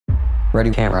Ready,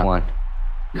 camera one.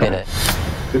 Hit it.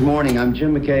 Good morning, I'm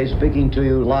Jim McKay speaking to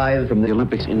you live from the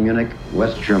Olympics in Munich,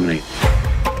 West Germany.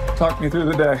 Talk me through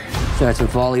the day. Starts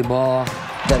with volleyball,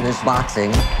 then there's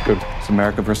boxing. Good. It's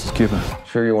America versus Cuba.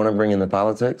 Sure you want to bring in the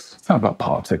politics? It's not about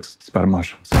politics. It's about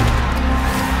emotions.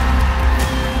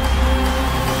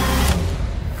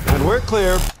 And we're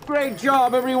clear. Great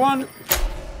job, everyone.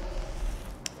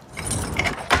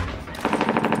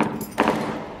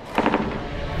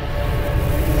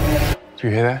 Did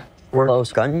you hear that? Were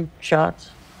those gunshots?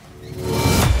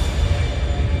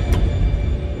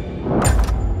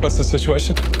 What's the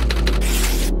situation?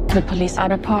 The police are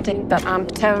reporting that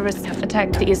armed terrorists have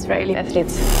attacked the Israeli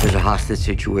athletes. There's a hostage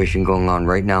situation going on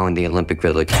right now in the Olympic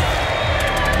Village.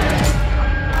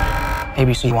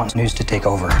 ABC wants news to take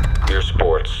over. Your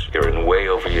sports, you're in way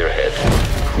over your head.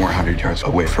 400 yards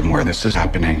away from where this is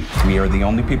happening. We are the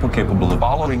only people capable of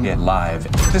following it live.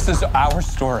 This is our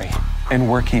story, and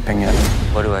we're keeping it.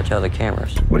 What do I tell the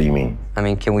cameras? What do you mean? I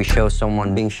mean, can we show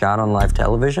someone being shot on live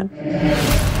television?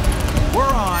 We're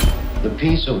on. The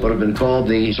peace of what have been called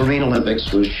the Serene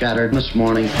Olympics was shattered this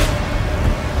morning.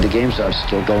 The games are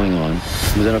still going on.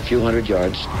 Within a few hundred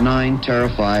yards, 9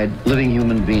 terrified living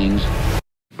human beings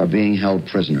are being held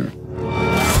prisoner.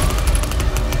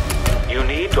 You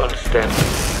need to understand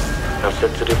how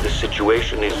sensitive this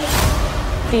situation is.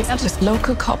 These are just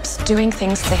local cops doing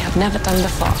things they have never done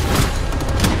before.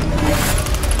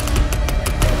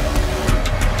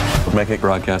 We'll make it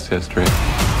broadcast history.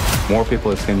 More people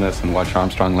have seen this than watch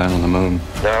Armstrong land on the moon.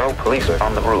 Now, police are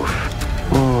on the roof.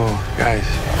 Oh, guys.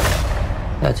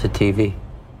 That's a TV.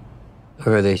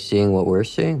 Or are they seeing what we're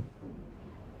seeing?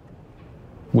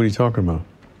 What are you talking about?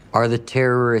 Are the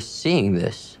terrorists seeing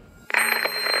this?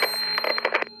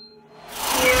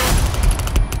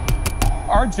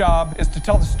 Our job is to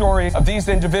tell the story of these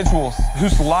individuals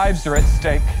whose lives are at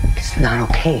stake. It's not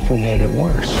okay if we made it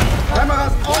worse. It's a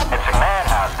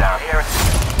madhouse down here.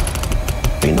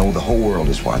 They know the whole world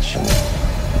is watching.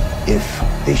 If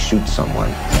they shoot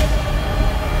someone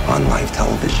on live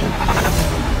television,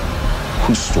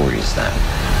 whose story is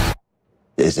that?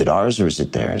 Is it ours or is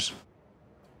it theirs?